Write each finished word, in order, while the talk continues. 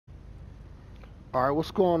All right,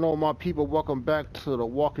 what's going on, my people? Welcome back to the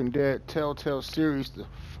Walking Dead Telltale series, the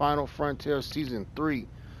Final Frontier Season 3.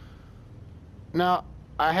 Now,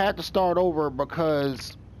 I had to start over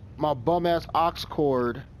because my bum-ass aux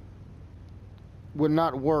cord would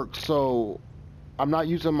not work, so I'm not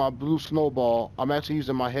using my Blue Snowball. I'm actually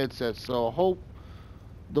using my headset, so I hope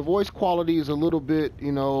the voice quality is a little bit,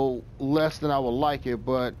 less than I would like it,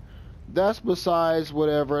 but that's besides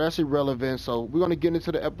whatever. That's irrelevant. So we're gonna get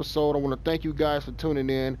into the episode. I want to thank you guys for tuning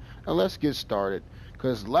in, and let's get started.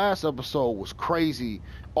 Cause last episode was crazy.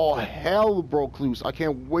 All hell broke loose. I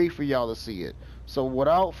can't wait for y'all to see it. So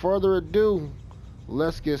without further ado,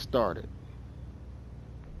 let's get started.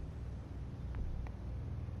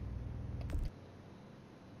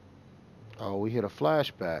 Oh, we hit a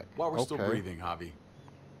flashback. While we're still Okay. breathing, Javi.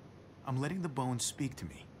 I'm letting the bones speak to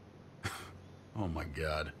me. Oh my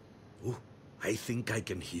god. Ooh, I think I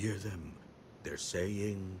can hear them. They're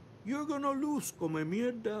saying, "You're gonna lose, come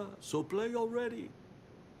mierda, so play already."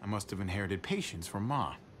 I must have inherited patience from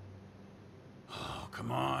Ma. Oh,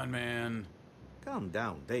 come on, man. Calm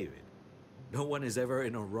down, David. No one is ever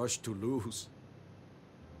in a rush to lose.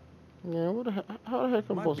 Yeah. How the heck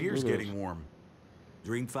am I My supposed to do beer's this? getting warm.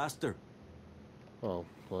 Drink faster. Oh,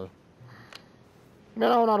 boy. Man,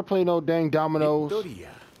 I don't know how to play no dang dominoes. Victoria.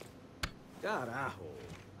 Carajo,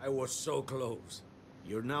 I was so close.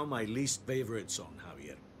 You're now my least favorite son,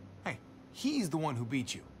 Javier. Hey, he's the one who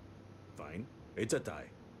beat you. Fine, it's a tie.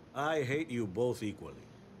 I hate you both equally.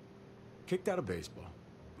 Kicked out of baseball.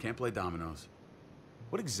 Can't play dominoes.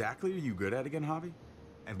 What exactly are you good at again, Javi?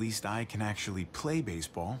 At least I can actually play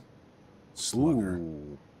baseball. Slugger.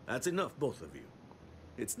 Ooh. That's enough, both of you.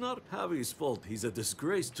 It's not Javi's fault he's a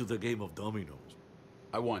disgrace to the game of dominoes.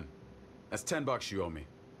 I won. That's $10 you owe me.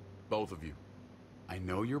 Both of you. I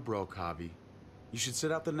know you're broke, Javi. You should sit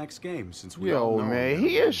out the next game since we all Yo, know man, you're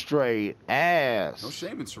he gonna is straight ass. win. No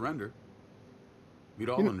shame in surrender. We'd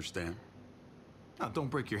all You know- understand. Now, don't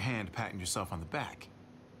break your hand patting yourself on the back.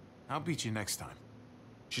 I'll beat you next time.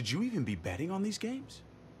 Should you even be betting on these games?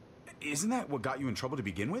 Isn't that what got you in trouble to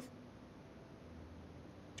begin with?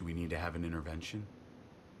 Do we need to have an intervention?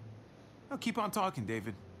 Now, keep on talking,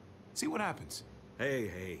 David. See what happens.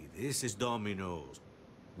 Hey, this is dominoes.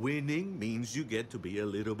 Winning means you get to be a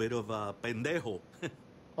little bit of a pendejo.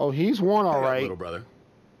 Oh, he's won all Pay up, right. little brother.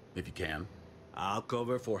 If you can. I'll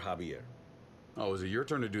cover for Javier. Oh, is it your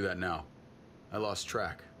turn to do that now? I lost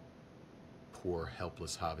track. Poor,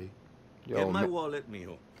 helpless Javi. Yo, Get my man, wallet,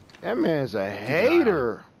 mijo. that man's a eye on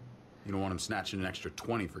hater. You don't want him snatching an extra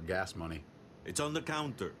 20 for gas money. It's on the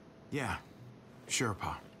counter. Yeah, sure,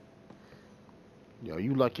 Pa. Yo,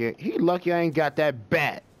 you lucky. He lucky I ain't got that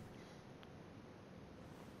bat.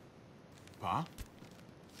 Pa?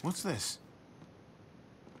 What's this?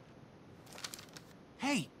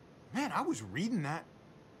 Hey, man, I was reading that.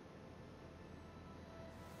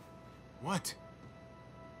 What?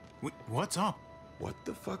 What's up? What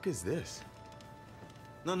the fuck is this?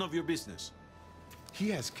 None of your business. He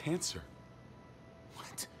has cancer.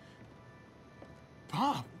 What?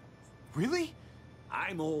 Pa, really?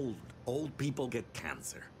 I'm old. Old people get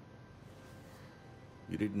cancer.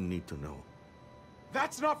 You didn't need to know.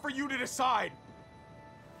 That's not for you to decide!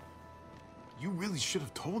 You really should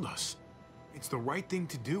have told us. It's the right thing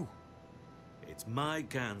to do. It's my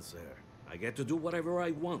cancer. I get to do whatever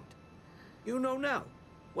I want. You know now.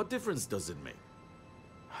 What difference does it make?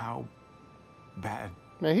 How bad?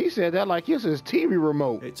 Man, he said that like it's his TV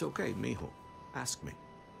remote. It's okay, mijo. Ask me.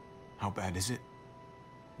 How bad is it?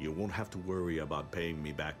 You won't have to worry about paying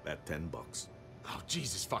me back that $10. Oh,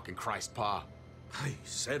 Jesus fucking Christ, Pa. Hey,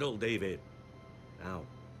 settle, David. Now,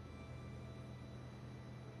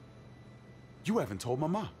 You haven't told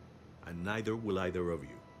Mama. and neither will either of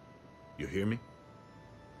you. You hear me?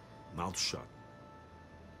 Mouth shut.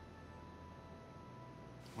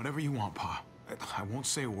 Whatever you want, Pa. I won't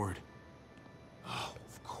say a word. Oh,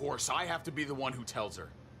 of course, I have to be the one who tells her.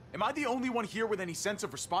 Am I the only one here with any sense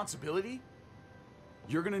of responsibility?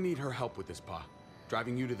 You're gonna need her help with this, Pa.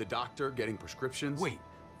 Driving you to the doctor, getting prescriptions. Wait,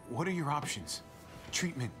 what are your options?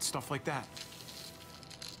 Treatment, stuff like that.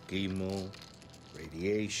 Chemo,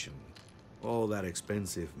 radiation, all that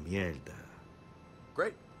expensive mierda.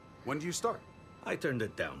 Great. When do you start? I turned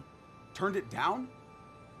it down. Turned it down?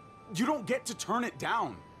 You don't get to turn it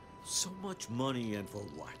down. So much money, and for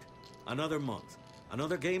what? Another month.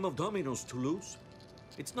 Another game of dominoes to lose?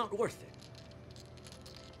 It's not worth it.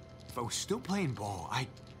 If I was still playing ball, I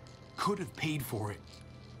could have paid for it.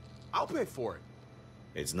 I'll pay for it.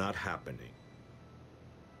 It's not happening.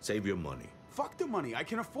 Save your money. Fuck the money, I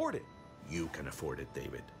can afford it. You can afford it,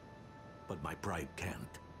 David. But my pride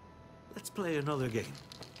can't. Let's play another game.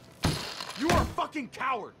 You are a fucking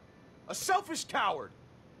coward. A selfish coward.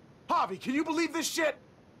 Javi, can you believe this shit?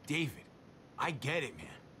 David, I get it, man.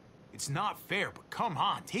 It's not fair, but come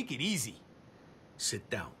on, take it easy. Sit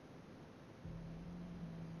down.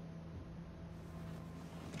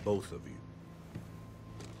 Both of you.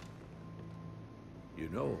 You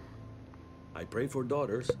know, I pray for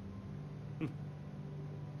daughters.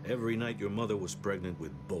 Every night your mother was pregnant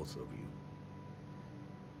with both of you.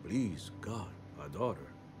 Please, God, a daughter.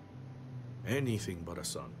 Anything but a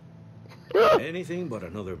son. Anything but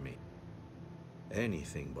another me.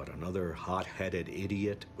 Anything but another hot-headed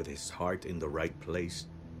idiot with his heart in the right place.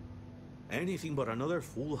 Anything but another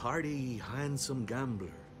foolhardy, handsome gambler.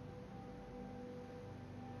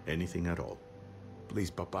 Anything at all. Please,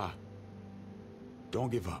 Papa.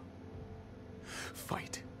 Don't give up.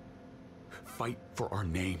 Fight. Fight for our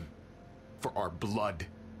name. For our blood.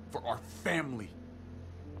 For our family.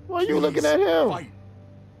 Why are you looking at him? Fight.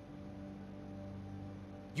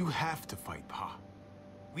 You have to fight, Pa.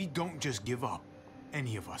 We don't just give up.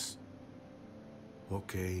 Any of us.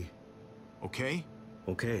 Okay. Okay?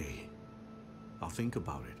 Okay. I'll think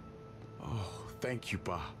about it. Oh, thank you,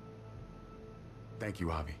 Pa. Thank you,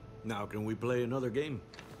 Javi. Now can we play another game?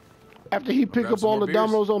 After he picked grab up some all more the beers.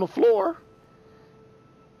 dominoes on the floor.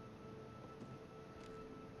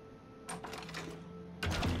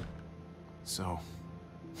 So,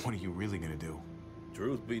 what are you really gonna do?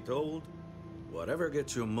 Truth be told, whatever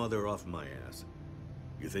gets your mother off my ass.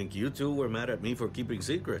 You think you two were mad at me for keeping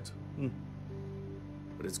secrets?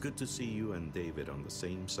 But it's good to see you and David on the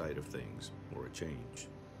same side of things, for a change.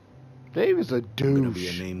 David's a Gonna be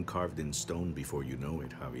a douche. name carved in stone before you know it,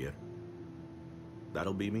 Javier.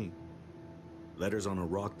 That'll be me. Letters on a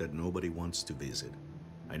rock that nobody wants to visit.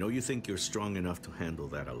 I know you think you're strong enough to handle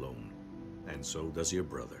that alone. And so does your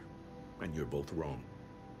brother. And you're both wrong.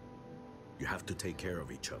 You have to take care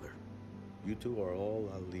of each other. You two are all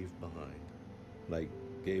I'll leave behind. Like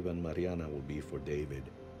Gabe and Mariana will be for David.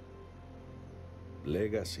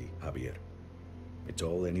 Legacy, Javier. It's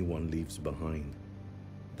all anyone leaves behind.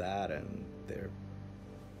 That and their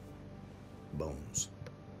bones.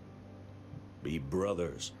 Be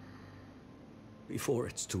brothers. Before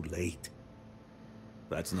it's too late.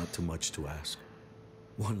 That's not too much to ask.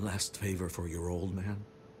 One last favor for your old man.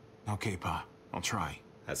 Okay, Pa. I'll try.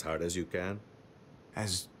 As hard as you can.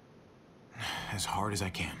 As hard as I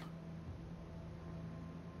can.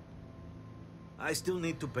 I still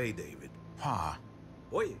need to pay David. Pa.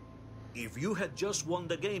 Oye, if you had just won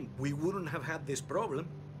the game, we wouldn't have had this problem.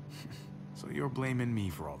 So you're blaming me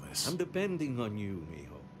for all this? I'm depending on you,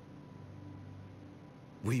 mijo.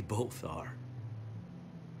 We both are.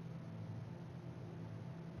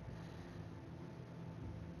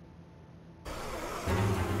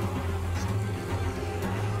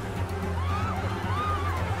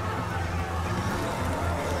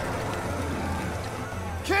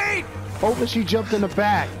 Kate! Hoping she jumped in the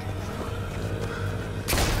back.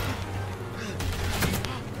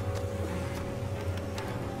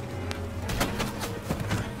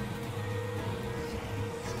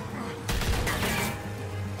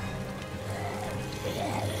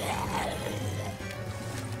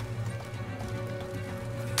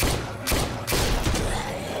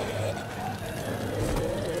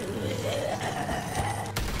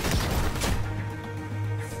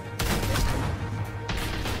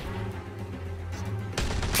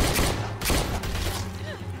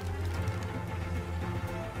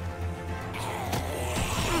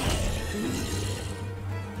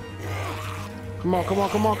 Come on, come on,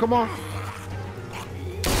 come on, come on.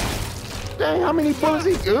 Dang, how many bullets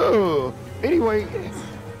he... Ugh. Anyway,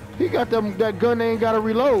 he got that gun they ain't got to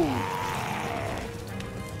reload.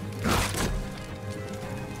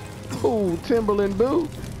 Ooh, Timberland boot.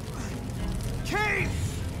 Kate!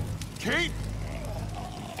 Kate!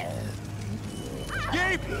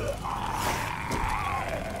 Gabe!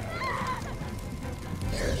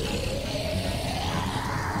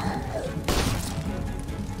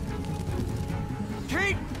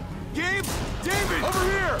 Kate! Gabe! David! Over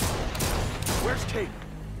here! Where's Kate?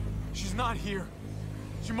 She's not here.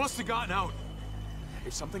 She must have gotten out.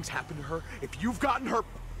 If something's happened to her, if you've gotten her,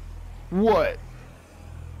 What?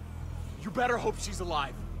 you better hope she's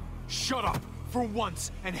alive. Shut up for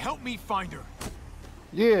once and help me find her.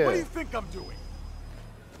 Yeah. What do you think I'm doing?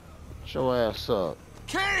 Show ass up.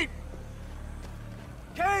 Kate!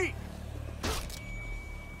 Kate!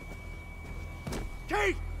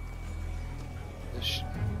 Kate! Sh-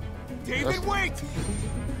 David, That's- wait!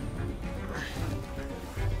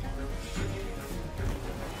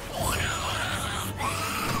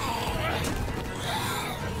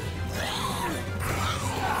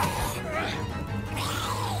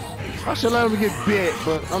 I should let him get bit,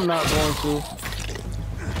 but I'm not going to.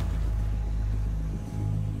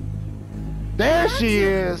 There she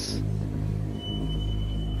is.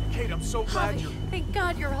 Kate, I'm so glad Javi, you're... thank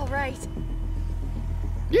God you're all right.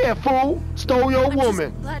 Yeah, fool. Stole your I'm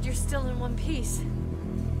woman. just glad you're still in one piece.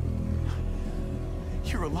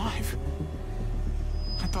 You're alive.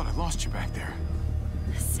 I thought I lost you back there.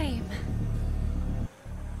 Same.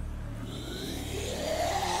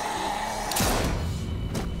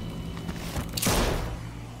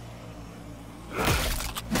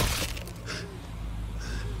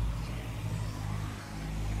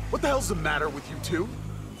 What the hell's the matter with you two?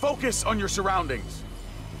 Focus on your surroundings.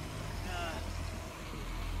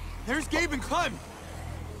 There's Gabe and Clem.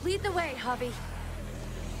 Lead the way, Javi.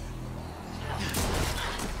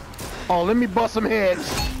 Oh, let me bust some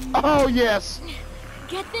heads. Oh, yes.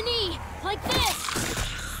 Get the knee, like this.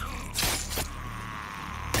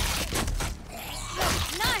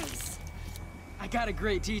 Nice. I got a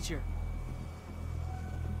great teacher.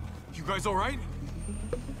 You guys all right?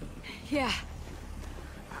 Yeah.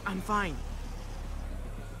 I'm fine.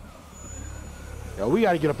 Yo, we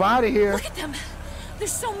gotta get up out of here. Look at them.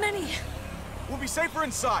 There's so many. We'll be safer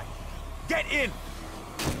inside. Get in!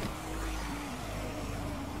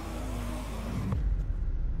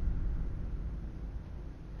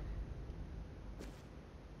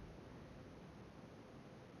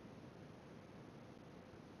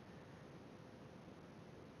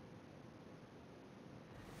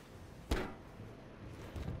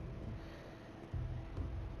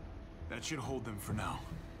 That should hold them for now.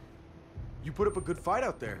 You put up a good fight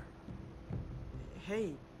out there.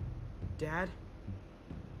 Hey, Dad.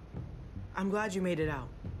 I'm glad you made it out.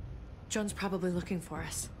 Joan's probably looking for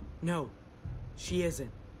us. No, she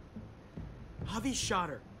isn't. Javi shot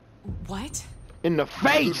her. What? In the Good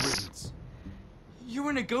face. riddance. You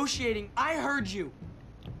were negotiating. I heard you.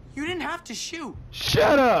 You didn't have to shoot.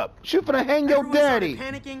 Shut up. Shoot for the hang your Everyone daddy.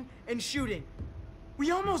 started panicking and shooting.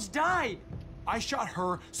 We almost died. I shot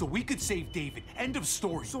her so we could save David. End of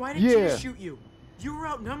story. So why didn't you Yeah. just shoot you? You were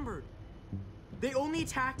outnumbered. They only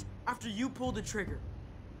attacked after you pulled the trigger.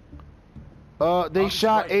 They was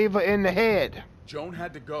shot right. Ava in the head. Joan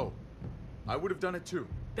had to go. I would have done it too.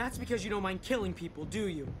 That's because you don't mind killing people, do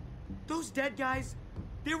you? Those dead guys,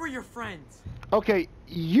 they were your friends. Okay,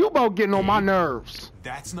 you about getting on my nerves.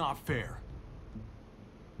 That's not fair.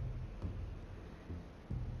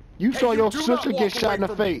 You Hey, saw you your do not sister walk get shot in away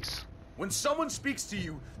the from me. face. When someone speaks to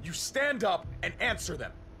you, you stand up and answer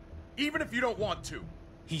them. Even if you don't want to.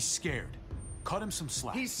 He's scared. Cut him some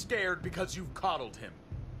slack. He's scared because you've coddled him.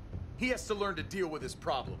 He has to learn to deal with his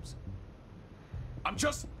problems.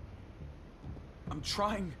 I'm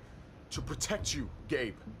trying to protect you,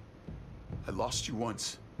 Gabe. I lost you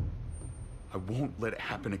once. I won't let it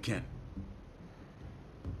happen again.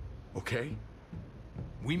 Okay?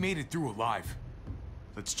 We made it through alive.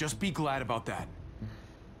 Let's just be glad about that.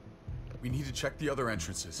 We need to check the other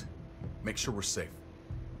entrances. Make sure we're safe.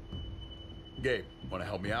 Gabe, wanna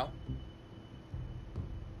help me out?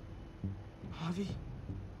 Javi?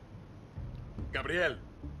 Gabriel,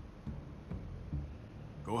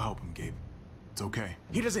 Go help him, Gabe. It's okay.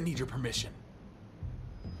 he doesn't need your permission.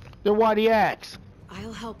 Then why'd he ask?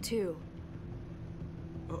 I'll help too.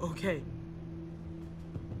 Okay.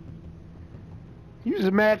 You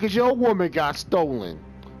just mad because your woman got stolen.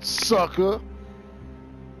 Sucker.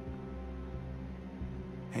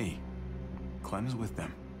 Hey, Clem's with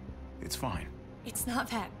them. It's fine. It's not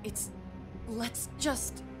that. Let's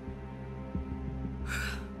just...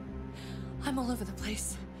 I'm all over the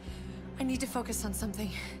place. I need to focus on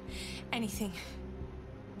something. Anything.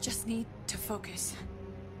 Just need to focus.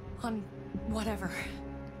 On whatever.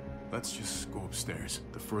 Let's just go upstairs.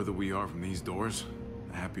 The further we are from these doors,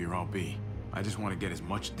 the happier I'll be. I just want to get as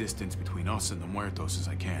much distance between us and the Muertos as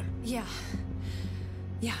I can. Yeah.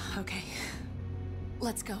 Yeah, okay.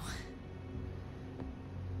 Let's go.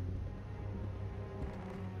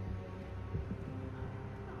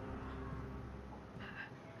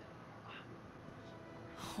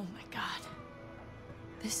 Oh my god.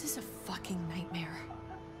 This is a fucking nightmare.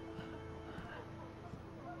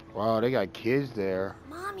 Wow, they got kids there.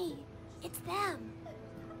 Mommy, it's them.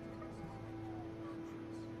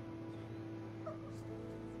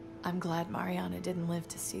 I'm glad Mariana didn't live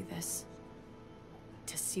to see this.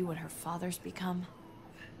 To see what her father's become.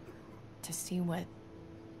 To see what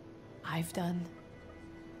I've done.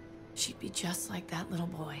 She'd be just like that little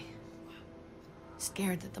boy.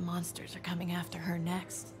 Scared that the monsters are coming after her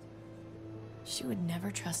next. She would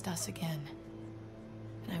never trust us again.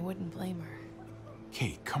 And I wouldn't blame her.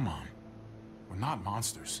 Kate, come on. We're not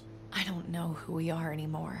monsters. I don't know who we are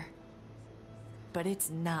anymore. but it's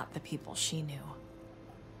not the people she knew.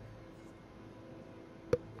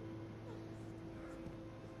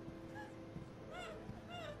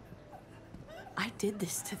 I did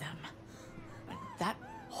this to them. That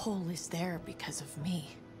hole is there because of me.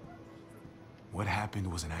 What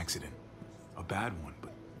happened was an accident. A bad one,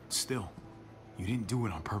 but still, you didn't do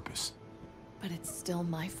it on purpose. But it's still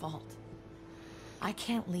my fault. I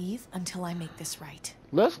can't leave until I make this right.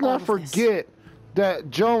 Let's All not of forget that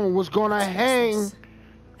Joan was gonna Let's fix hang. this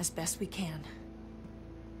as best we can.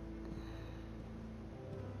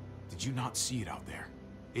 Did you not see it out there?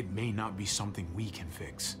 It may not be something we can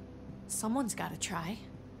fix. Someone's got to try.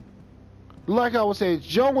 Like I was saying,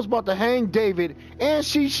 Joan was about to hang David, and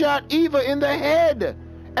she shot Eva in the head,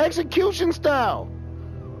 execution style,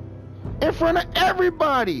 in front of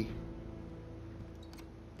everybody.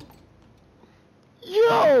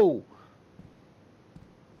 Yo!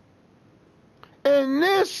 And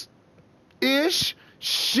this ish,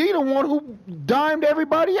 she the one who dimed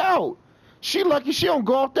everybody out. She lucky she don't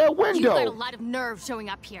go off that window. You got a lot of nerve showing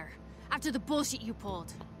up here after the bullshit you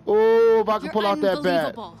pulled. Oh, if I can You're pull out that bat.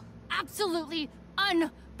 unbelievable. Absolutely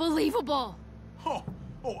unbelievable. Oh,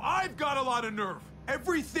 I've got a lot of nerve.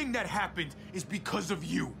 Everything that happened is because of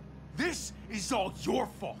you. This is all your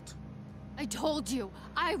fault. I told you,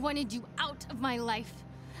 I wanted you out of my life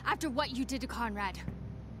after what you did to Conrad.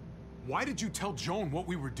 Why did you tell Joan what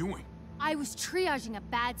we were doing? I was triaging a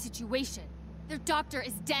bad situation. Their doctor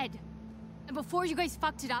is dead. And before you guys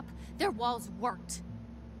fucked it up, their walls worked.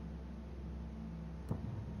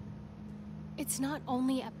 It's not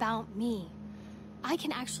only about me. I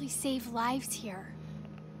can actually save lives here.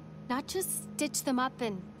 Not just stitch them up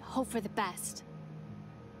and hope for the best.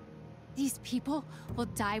 These people will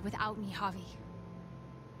die without me, Javi.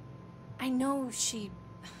 I know she,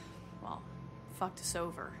 well, fucked us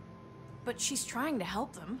over. But she's trying to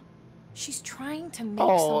help them. She's trying to make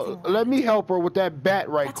something right. Let me help her with that bat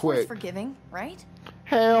right That's quick. worth forgiving, right?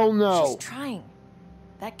 Hell no. She's trying.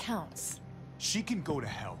 That counts. She can go to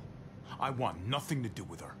hell. I want nothing to do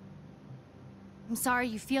with her. I'm sorry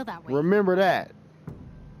you feel that way. Remember that.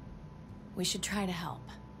 We should try to help.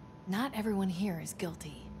 Not everyone here is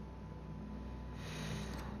guilty.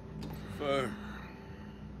 Fern,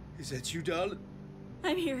 is that you, darling?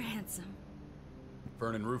 I'm here, handsome.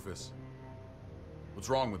 Vernon Rufus. What's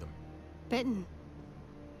wrong with him? Bitten.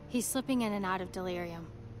 He's slipping in and out of delirium.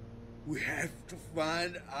 We have to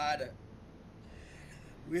find Ida.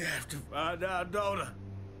 We have to find our daughter.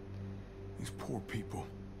 These poor people.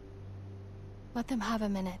 Let them have a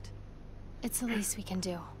minute. It's the least we can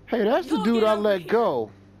do. Hey, that's the Yo, dude get I over let here.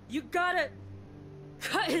 go. You gotta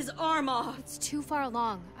cut his arm off. It's too far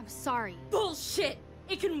along. I'm sorry. Bullshit!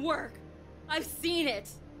 It can work. I've seen it.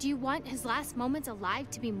 Do you want his last moments alive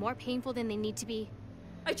to be more painful than they need to be?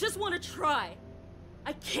 I just want to try.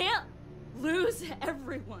 I can't lose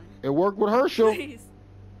everyone. It worked with Herschel. Please.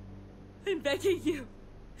 I'm begging you.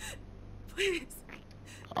 Please.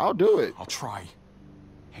 I'll do it. I'll try.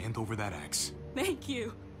 Hand over that axe. Thank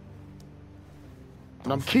you.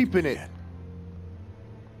 And I'm keeping it. Yet.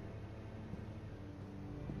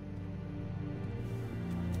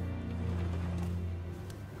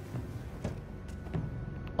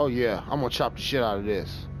 Oh yeah, I'm gonna chop the shit out of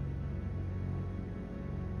this.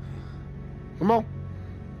 Come on.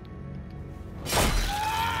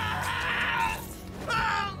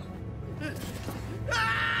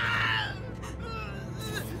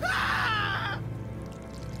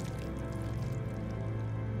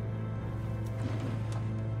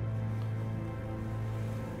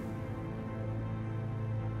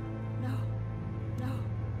 No.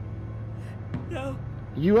 No.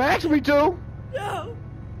 You asked me to. No.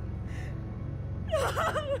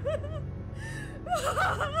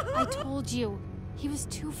 I told you. He was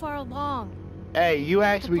too far along. Hey, you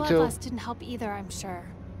asked The me to. bloodlust didn't help either, I'm sure.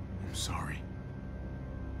 I'm sorry.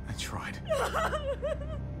 I tried.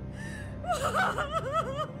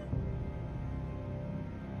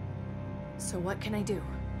 So what can I do?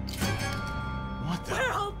 What the?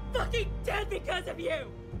 We're all fucking dead because of you.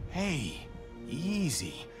 Hey,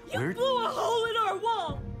 easy. You blew a hole in our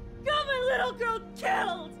wall. Got my little girl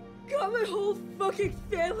killed. Got my whole fucking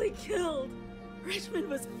family killed. Richmond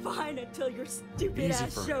was fine until your stupid Easy,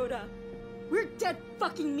 ass Fern. showed up. We're dead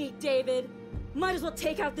fucking meat, David. Might as well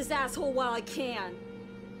take out this asshole while I can.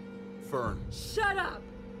 Fern. Shut up.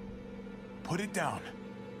 Put it down.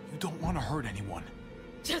 You don't want to hurt anyone.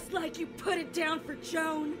 Just like you put it down for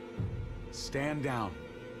Joan. Stand down.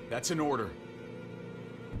 That's an order.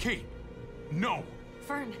 Kate, no.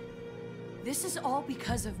 Fern, this is all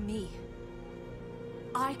because of me.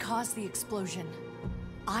 I caused the explosion.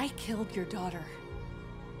 I killed your daughter.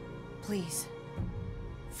 Please,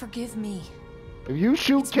 Forgive me. If you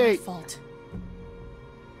shoot It's my Kate, fault.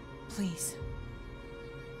 Please.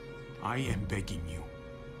 I am begging you.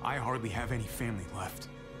 I hardly have any family left.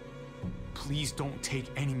 Please don't take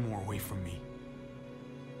any more away from me.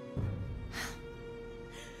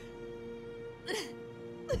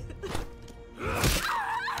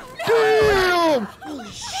 damn! Holy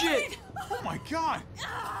shit! Oh my god!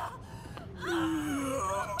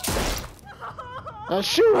 Now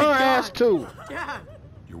shoot her ass too. Dad!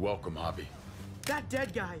 You're welcome, Javi. That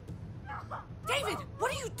dead guy! David,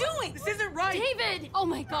 what are you doing? This isn't right! David! Oh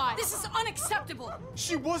my god. This is unacceptable.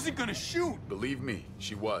 She wasn't gonna shoot! Believe me,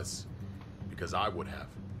 she was. Because I would have.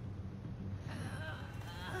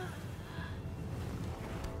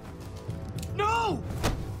 No!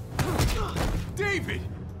 David!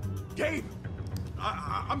 Gabe!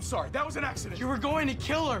 I'm sorry, that was an accident. You were going to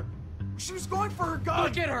kill her! She was going for her gun!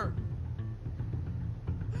 Look at her!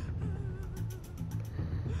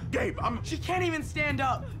 Gabe, She can't even stand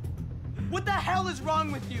up! What the hell is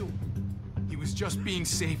wrong with you? He was just being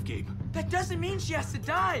safe, Gabe. That doesn't mean she has to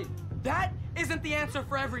die! That isn't the answer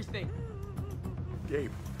for everything!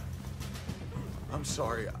 Gabe. I'm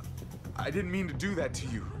sorry. I didn't mean to do that to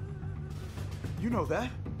you. You know that.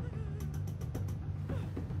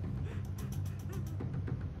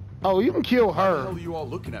 Oh, you can kill Why the her. hell are you all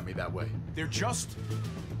looking at me that way? They're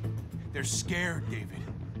scared, David.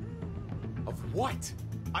 Of what?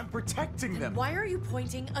 I'm protecting them. Why are you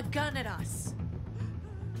pointing a gun at us?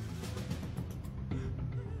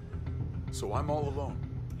 So I'm all alone.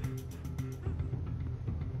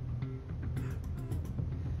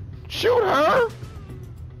 Shoot her.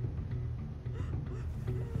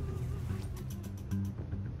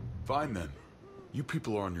 Fine then. You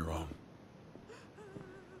people are on your own.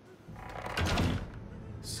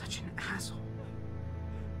 Such an asshole.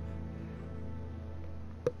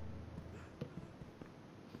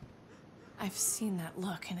 I've seen that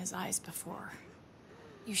look in his eyes before.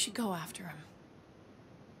 You should go after him.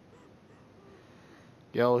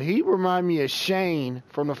 Yo, he remind me of Shane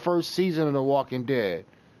from the first season of The Walking Dead.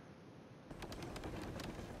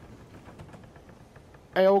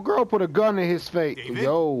 Hey, old girl put a gun in his face. David?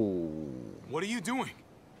 Yo. What are you doing?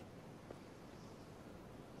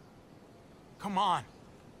 Come on.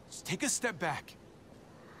 Just take a step back.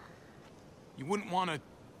 You wouldn't want to,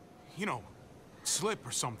 you know, slip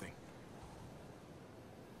or something.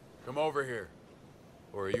 Come over here.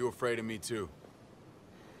 Or are you afraid of me too?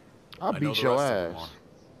 I'll I know beat the your rest of them ass.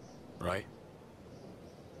 are, right?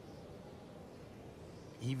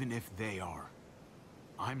 Even if they are,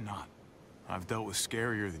 I'm not. I've dealt with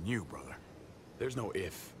scarier than you, brother. There's no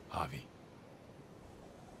if, Javi.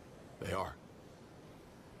 They are.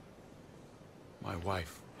 My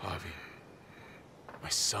wife, Javi. My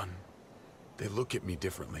son. They look at me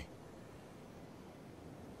differently.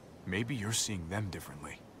 Maybe you're seeing them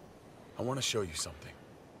differently. I want to show you something.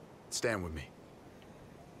 Stand with me.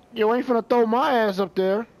 You ain't finna throw my ass up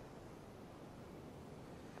there.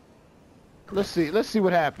 Let's see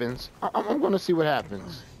what happens. I'm gonna see what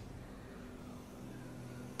happens.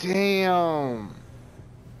 Damn.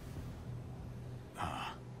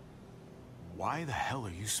 Why the hell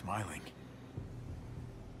are you smiling?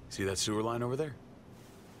 See that sewer line over there?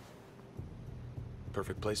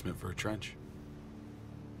 Perfect placement for a trench.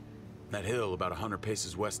 That hill about 100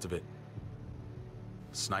 paces west of it.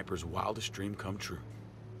 Sniper's wildest dream come true.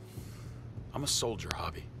 I'm a soldier,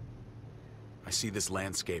 Javi. I see this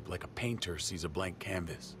landscape like a painter sees a blank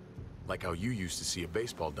canvas. Like how you used to see a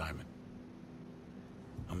baseball diamond.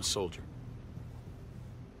 I'm a soldier.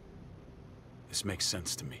 This makes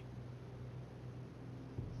sense to me.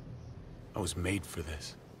 I was made for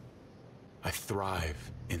this. I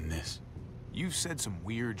thrive in this. You've said some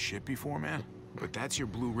weird shit before, man, but that's your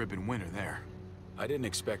blue ribbon winner there. I didn't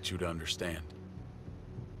expect you to understand.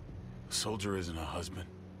 A soldier isn't a husband.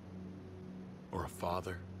 Or a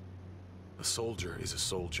father. A soldier is a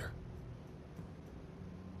soldier.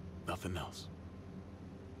 Nothing else.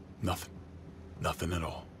 Nothing. Nothing at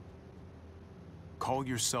all. Call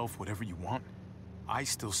yourself whatever you want. I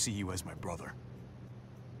still see you as my brother.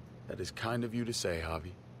 That is kind of you to say,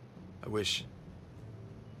 Javi. I wish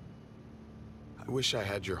I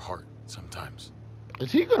had your heart sometimes.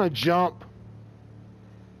 Is he gonna jump?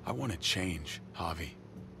 I want to change, Javi.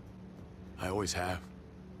 I always have.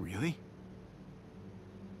 Really?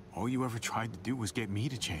 All you ever tried to do was get me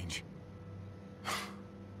to change.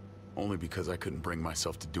 Only because I couldn't bring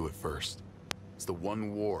myself to do it first. It's the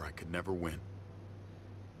one war I could never win.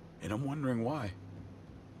 And I'm wondering why.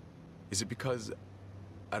 Is it because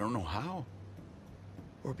I don't know how?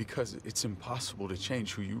 Or because it's impossible to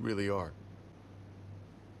change who you really are?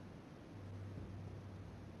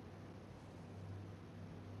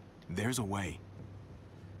 There's a way.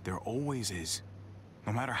 There always is.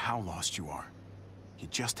 No matter how lost you are. You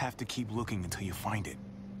just have to keep looking until you find it.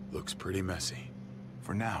 Looks pretty messy.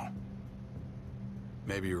 For now.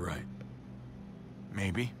 Maybe you're right.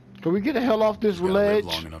 Maybe. Can we get the hell off this Gotta live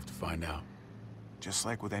ledge? long enough to find out. Just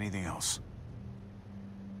like with anything else.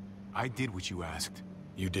 I did what you asked.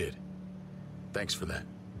 You did. Thanks for that.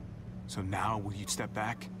 So now, will you step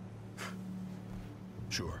back?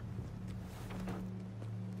 Sure.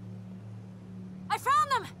 I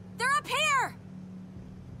found them! They're up here!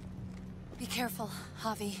 Be careful,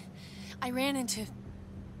 Javi. I ran into...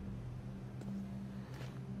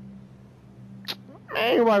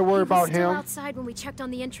 Ain't nobody worry He was about still him. outside when we checked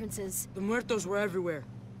on the entrances. The muertos were everywhere.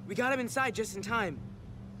 We got him inside just in time.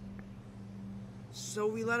 So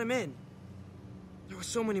we let him in. There were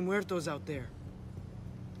so many muertos out there.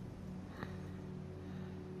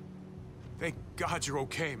 Thank God you're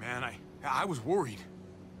okay, man. I was worried.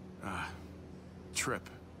 Trip.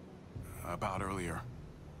 About earlier.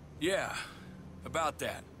 Yeah, about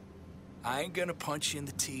that. I ain't gonna punch you in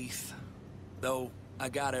the teeth. Though, I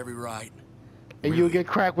got every right. And you'll get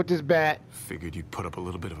cracked with this bat. Figured you'd put up a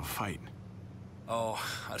little bit of a fight. Oh,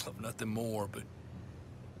 I'd love nothing more, but...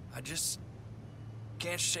 I just...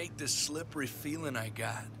 can't shake this slippery feeling I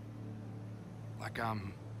got. Like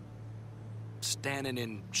I'm... standing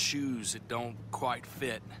in shoes that don't quite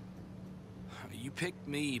fit. You picked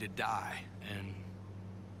me to die, and...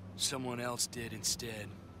 someone else did instead.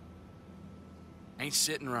 Ain't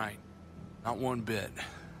sitting right. Not one bit.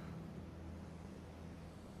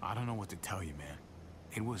 I don't know what to tell you, man.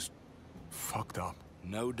 It was... fucked up.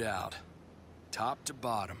 No doubt. Top to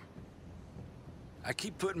bottom. I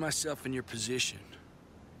keep putting myself in your position.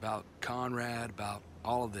 About Conrad, about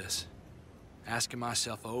all of this. Asking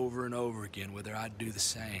myself over and over again whether I'd do the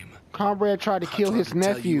same. Conrad tried to kill his I tried to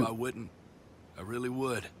tell nephew. you I wouldn't. I really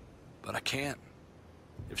would. But I can't.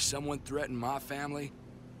 If someone threatened my family,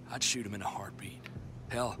 I'd shoot him in a heartbeat.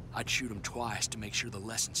 Hell, I'd shoot him twice to make sure the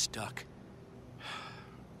lesson stuck.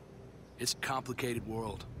 It's a complicated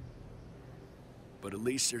world. But at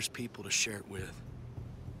least there's people to share it with.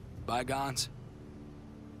 Bygones?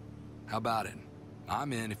 How about it?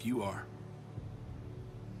 I'm in if you are.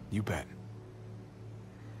 You bet.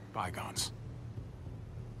 Bygones.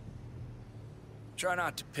 Try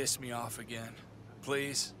not to piss me off again,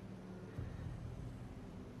 please.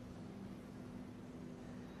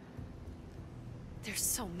 There's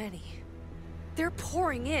so many. They're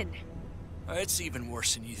pouring in. It's even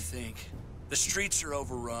worse than you think. The streets are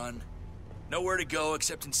overrun. Nowhere to go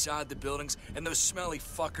except inside the buildings, and those smelly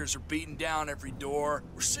fuckers are beating down every door.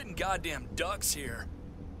 We're sitting goddamn ducks here.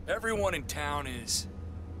 Everyone in town is...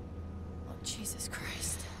 Oh, Jesus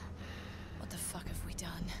Christ. What the fuck have we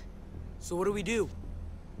done? So what do we do?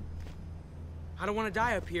 I don't want to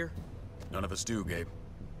die up here. None of us do, Gabe.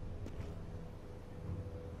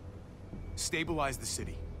 Stabilize the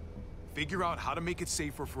city. Figure out how to make it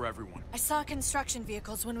safer for everyone. I saw construction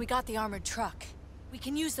vehicles when we got the armored truck. We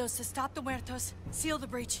can use those to stop the muertos, seal the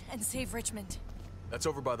breach, and save Richmond. That's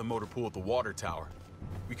over by the motor pool at the water tower.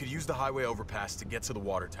 We could use the highway overpass to get to the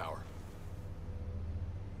water tower.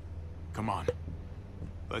 Come on.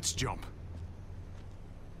 Let's jump.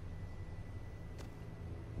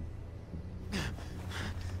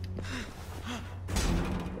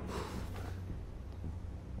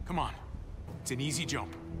 Come on. It's an easy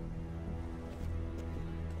jump.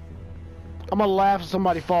 I'm gonna laugh if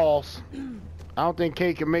somebody falls. I don't think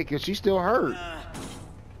Kate can make it. She's still hurt.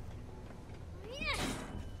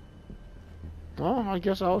 Oh, I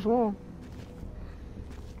guess I was wrong.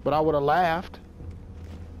 But I would have laughed.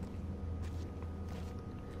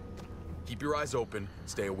 Keep your eyes open,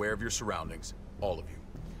 stay aware of your surroundings. All of you.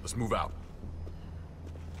 Let's move out.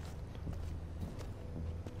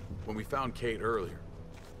 When we found Kate earlier,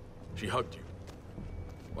 she hugged you.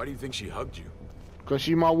 Why do you think she hugged you? Because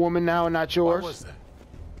she's my woman now and not yours. Why was that?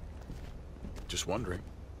 Just wondering.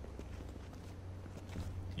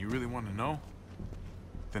 You really want to know?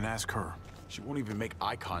 Then ask her. She won't even make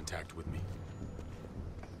eye contact with me.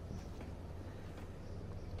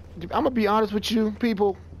 I'm gonna be honest with you,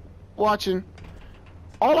 people watching.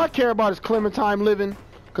 All I care about is Clementine living,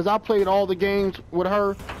 because I played all the games with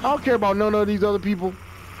her. I don't care about none of these other people.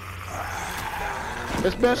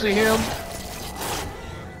 Especially him.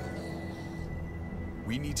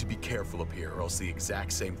 We need to be careful up here, or else the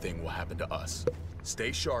exact same thing will happen to us.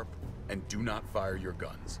 Stay sharp, and do not fire your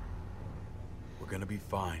guns. We're gonna be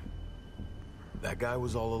fine. That guy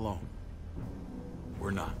was all alone.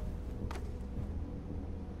 We're not.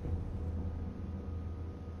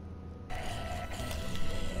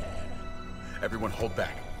 Everyone hold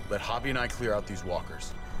back. Let Javi and I clear out these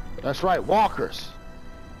walkers. That's right, walkers.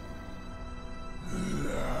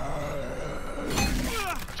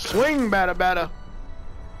 Swing, batter.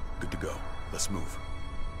 Good to go. Let's move.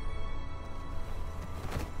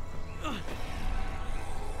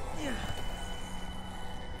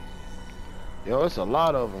 Yo, it's a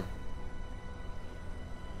lot of them.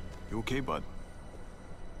 You okay, bud?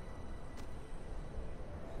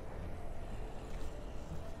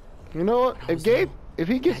 You know what? If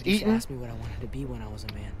he gets Dad used to eaten, ask me what I wanted to be when I was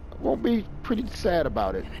a man, I won't be pretty sad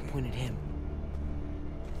about it. and I pointed him.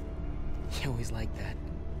 He always liked that.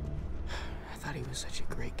 I thought he was such a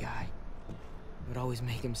great guy. It would always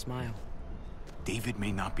make him smile. David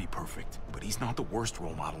may not be perfect, but he's not the worst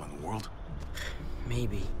role model in the world.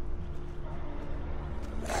 Maybe.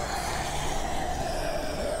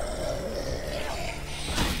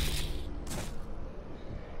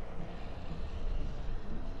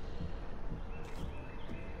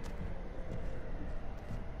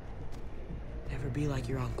 Never be like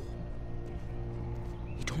your uncle.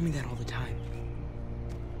 He told me that all the time.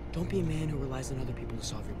 Don't be a man who relies on other people to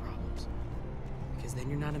solve your problems. Because then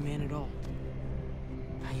you're not a man at all.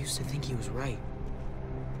 I used to think he was right.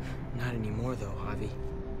 Not anymore, though, Javi.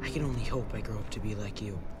 I can only hope I grow up to be like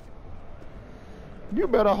you. You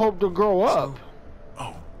better hope to grow up.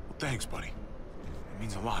 Oh, well, thanks, buddy. It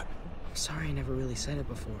means a lot. I'm sorry I never really said it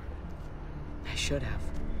before. I should have.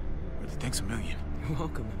 Really, thanks a million. You're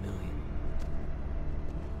welcome, a million.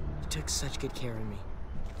 You took such good care of me.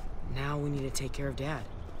 Now we need to take care of Dad.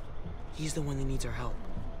 He's the one that needs our help.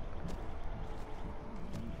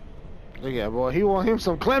 Yeah, boy, he want him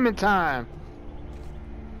some Clementine.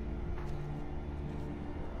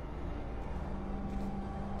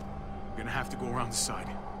 We're gonna have to go around the side.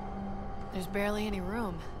 There's barely any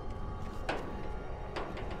room.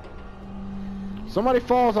 Somebody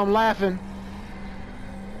falls, I'm laughing.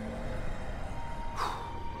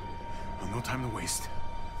 Well, no time to waste.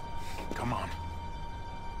 Come on.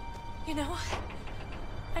 You know,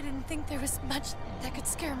 I didn't think there was much that could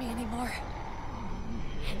scare me anymore.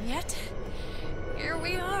 And yet, here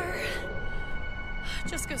we are.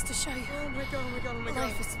 Just goes to show you. Oh my god, oh my god, oh my god.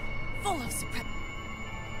 Life is full of surprises.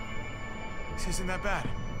 This isn't that bad.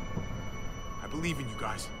 I believe in you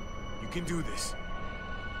guys. You can do this.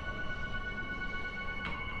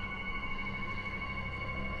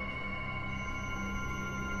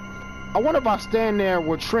 I wonder if I stand there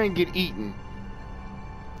will Trent get eaten.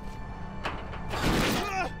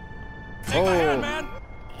 Take my hand, man.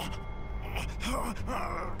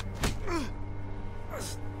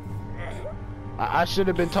 I should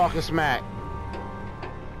have been talking smack.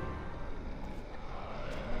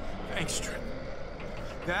 Thanks, Trip.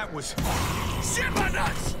 That was... Shit my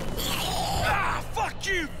nuts! Ah, fuck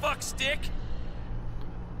you, fuckstick!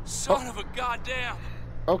 Son of a goddamn!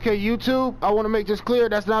 Okay, YouTube, I want to make this clear.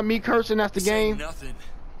 That's not me cursing, that's the This ain't game. nothing.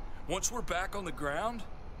 Once we're back on the ground,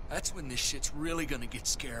 that's when this shit's really gonna get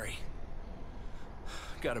scary.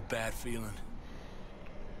 Got a bad feeling.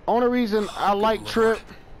 Only reason I like Trip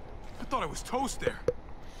I thought I was toast there.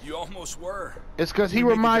 You almost were. is because he You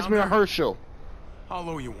make it reminds down me of there? Herschel. I'll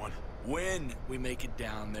owe you one. When we make it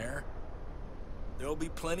down there, there'll be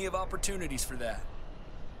plenty of opportunities for that.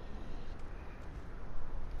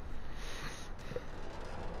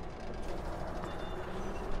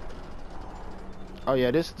 Oh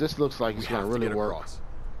yeah, this looks like it's We gonna have to really get work. across.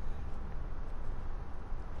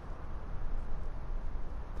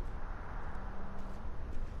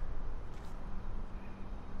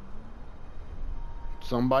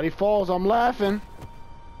 Somebody falls, I'm laughing.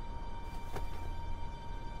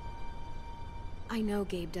 I know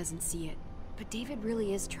Gabe doesn't see it, but David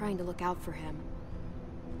really is trying to look out for him.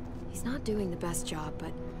 He's not doing the best job,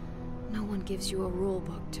 but no one gives you a rule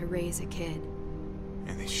book to raise a kid.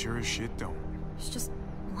 And they sure as shit don't. There's just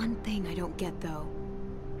one thing I don't get, though.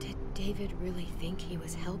 Did David really think he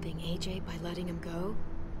was helping AJ by letting him go?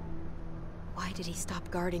 Why did he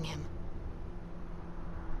stop guarding him?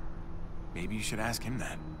 Maybe you should ask him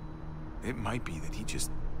that. It might be that he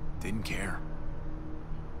just didn't care.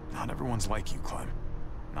 Not everyone's like you, Clem.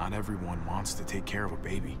 Not everyone wants to take care of a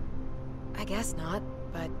baby. I guess not,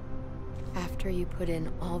 but after you put in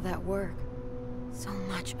all that work, so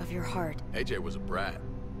much of your heart. AJ was a brat.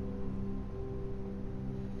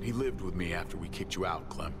 He lived with me after we kicked you out,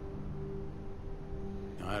 Clem.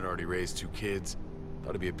 I'd already raised 2 kids.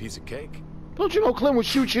 Thought it'd be a piece of cake. Don't you know Clem would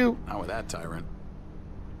shoot you? Not with that tyrant.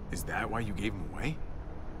 Is that why you gave him away?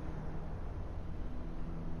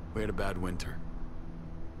 We had a bad winter.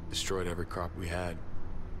 Destroyed every crop we had.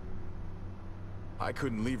 I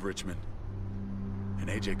couldn't leave Richmond. And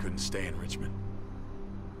AJ couldn't stay in Richmond.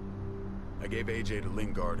 I gave AJ to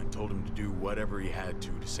Lingard and told him to do whatever he had to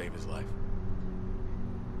save his life.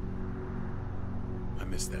 I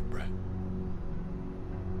miss that, Brett.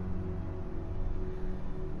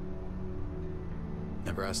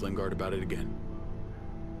 Never asked Lingard about it again.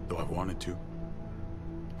 Though I wanted to.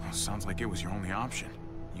 Well, sounds like it was your only option.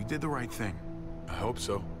 You did the right thing. I hope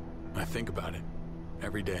so. I think about it.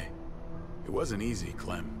 Every day. It wasn't easy,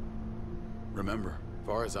 Clem. Remember,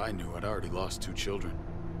 far as I knew, I'd already lost 2 children.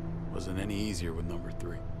 Wasn't any easier with number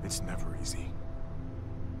 3. It's never easy.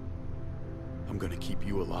 I'm gonna keep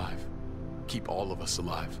you alive. Keep all of us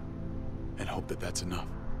alive. And hope that that's enough.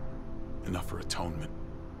 Enough for atonement.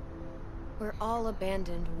 We're all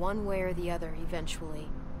abandoned one way or the other eventually.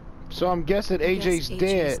 So I'm guessing AJ's AJ's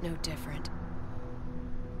dead. no different.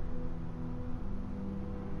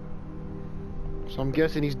 So I'm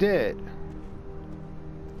guessing he's dead.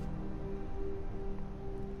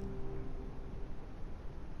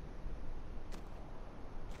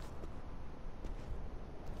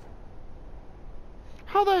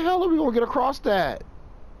 How the hell are we gonna get across that?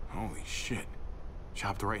 Holy shit.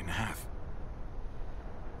 Chopped right in half.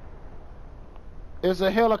 It's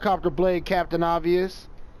a helicopter blade, Captain Obvious.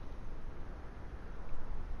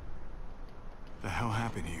 The hell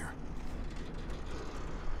happened here?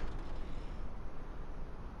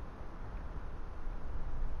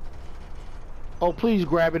 Oh, please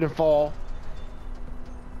grab it and fall.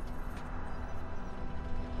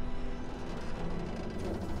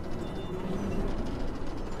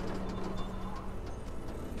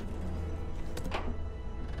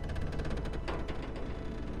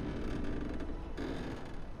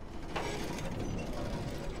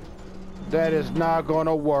 That is not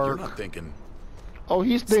gonna work. You're not thinking. Oh,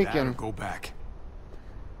 he's Stab or thinking. go back.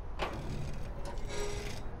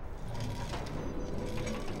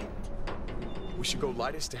 We should go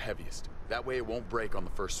lightest to heaviest. That way it won't break on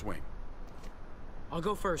the first swing. I'll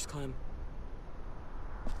go first, Clem.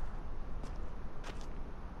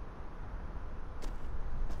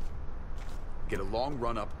 Get a long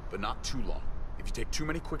run up, but not too long. If you take too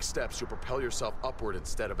many quick steps, you'll propel yourself upward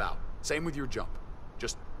instead of out. Same with your jump.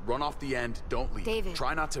 Just run off the end, don't leave. David.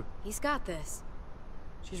 Try not to... He's got this.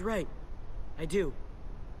 She's right. I do.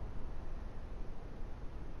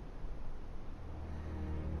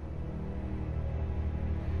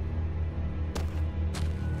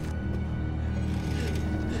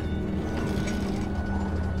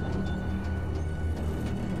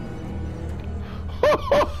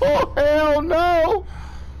 Oh, hell no!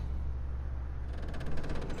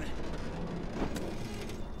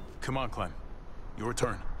 Come on, Clem. Your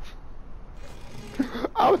turn.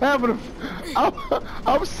 I'm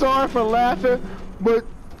sorry for laughing, but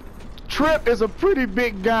Trip is a pretty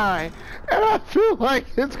big guy, and I feel like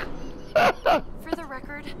it's... For the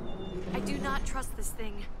record, I do not trust this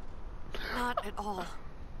thing. Not at all.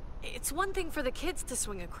 It's one thing for the kids to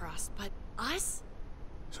swing across, but us?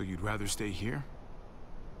 So you'd rather stay here?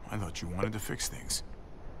 I thought you wanted to fix things.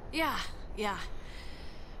 Yeah.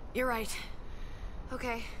 You're right.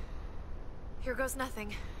 Okay. Here goes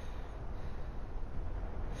nothing.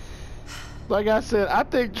 Like I said, I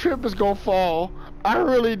think Trip is gonna fall. I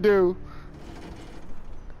really do.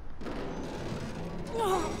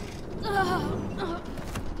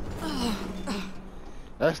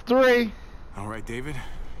 That's 3. All right, David,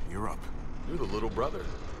 you're up. You're the little brother.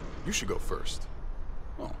 You should go first.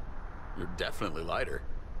 Oh, you're definitely lighter.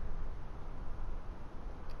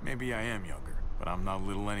 Maybe I am younger, but I'm not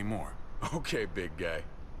little anymore. Okay, big guy.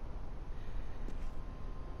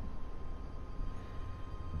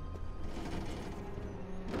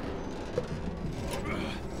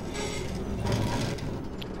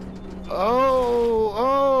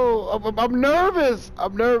 I'm nervous.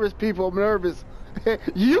 I'm nervous, people. I'm nervous.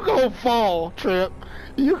 You gonna fall, Trip.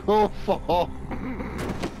 You gonna fall.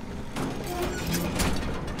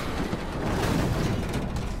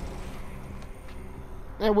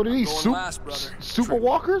 Man, what are these Going last, brother. super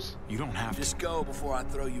walkers? You don't have Just go before I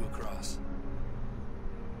throw you across.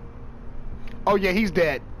 Oh yeah, he's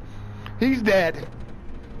dead. He's dead.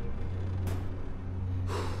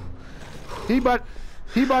 He about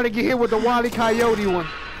to get hit with the Wile E. Coyote one.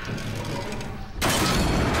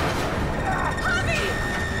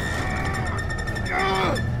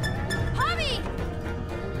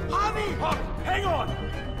 Hang on!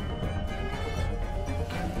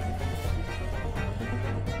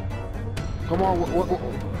 Come on, what?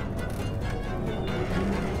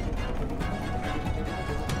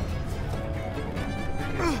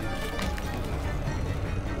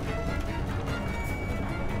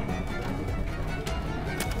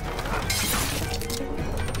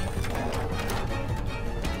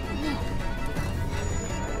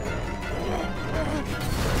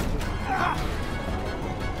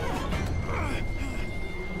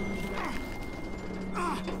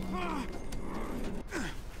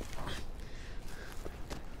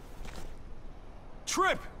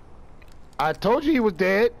 Trip! I told you he was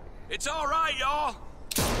dead. It's all right, y'all.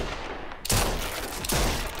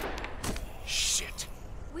 Shit.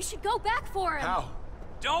 We should go back for him. How?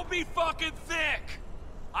 Don't be fucking thick.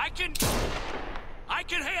 I can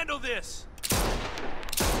handle this.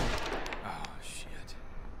 Oh, shit.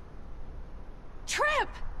 Trip!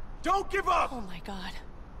 Don't give up! Oh my god.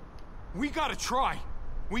 We gotta try.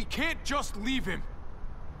 We can't just leave him.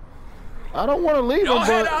 I don't want to leave Y'all him,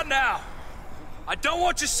 head but out now. I don't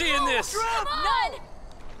want you seeing this. Come on!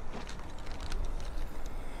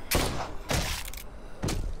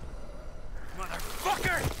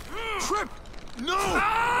 Motherfucker! Trip! No!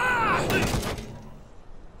 Ah!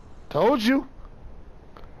 told you.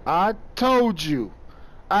 I told you.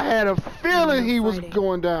 I had a feeling he was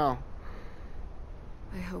going down.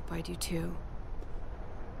 I hope I do too.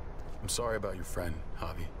 I'm sorry about your friend,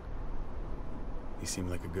 Javi. He seemed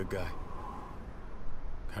like a good guy.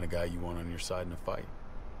 Kind of guy you want on your side in a fight.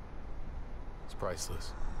 It's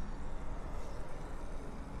priceless.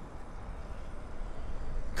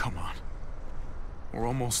 Come on. We're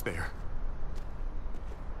almost there.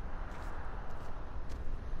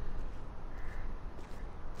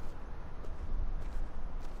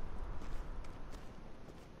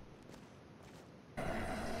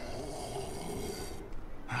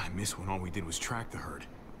 I miss when all we did was track the herd.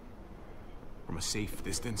 From a safe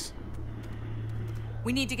distance.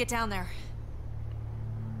 We need to get down there.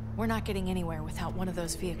 We're not getting anywhere without one of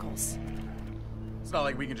those vehicles. It's not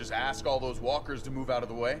like we can just ask all those walkers to move out of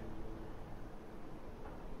the way.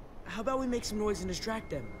 How about we make some noise and distract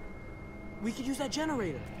them? We could use that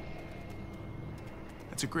generator.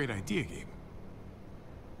 That's a great idea, Gabe.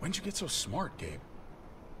 When'd you get so smart, Gabe?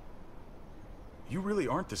 You really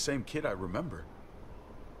aren't the same kid I remember.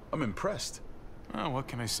 I'm impressed. Oh, what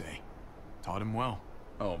can I say? Taught him well.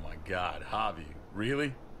 Oh my God, Javi,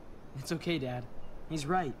 really? It's okay, Dad. He's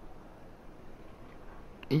right.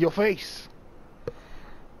 In your face.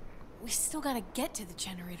 We still gotta get to the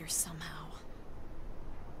generator somehow.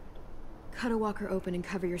 Cut a walker open and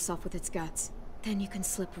cover yourself with its guts. Then you can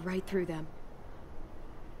slip right through them.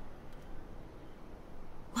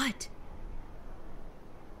 What?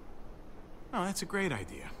 Oh, that's a great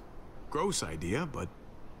idea. Gross idea, but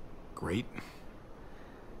great.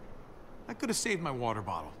 I could have saved my water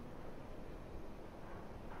bottle.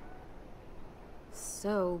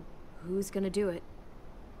 So, who's gonna do it?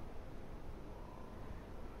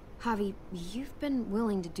 Javi, you've been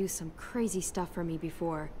willing to do some crazy stuff for me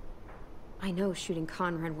before. I know shooting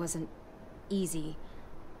Conrad wasn't easy,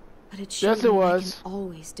 but it showed Yes, it me was. I can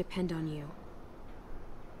always depend on you.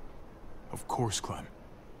 Of course, Clem.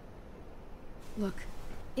 Look,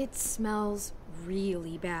 it smells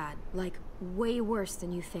really bad, like way worse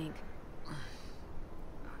than you think.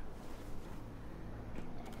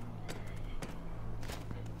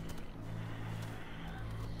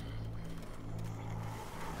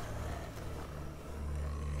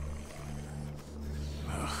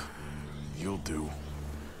 You'll do.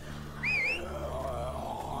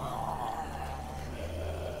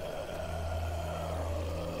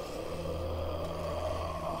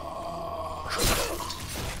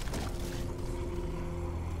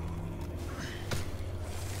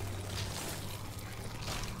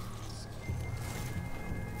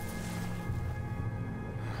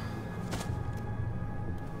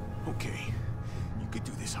 Okay. You could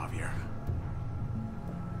do this, Javier.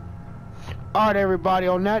 Alright, everybody,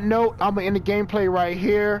 on that note, I'm gonna end the gameplay right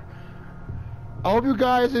here. I hope you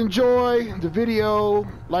guys enjoy the video.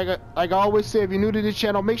 Like I always say, if you're new to this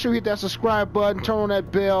channel, make sure you hit that subscribe button, turn on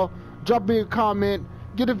that bell, drop me a comment,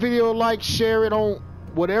 give the video a like, share it on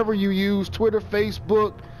whatever you use, Twitter,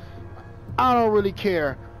 Facebook. I don't really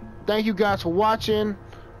care. Thank you guys for watching.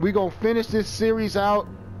 We're gonna finish this series out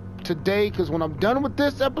today, because when I'm done with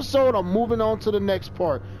this episode, I'm moving on to the next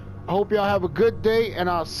part. I hope y'all have a good day, and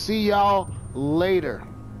I'll see y'all later.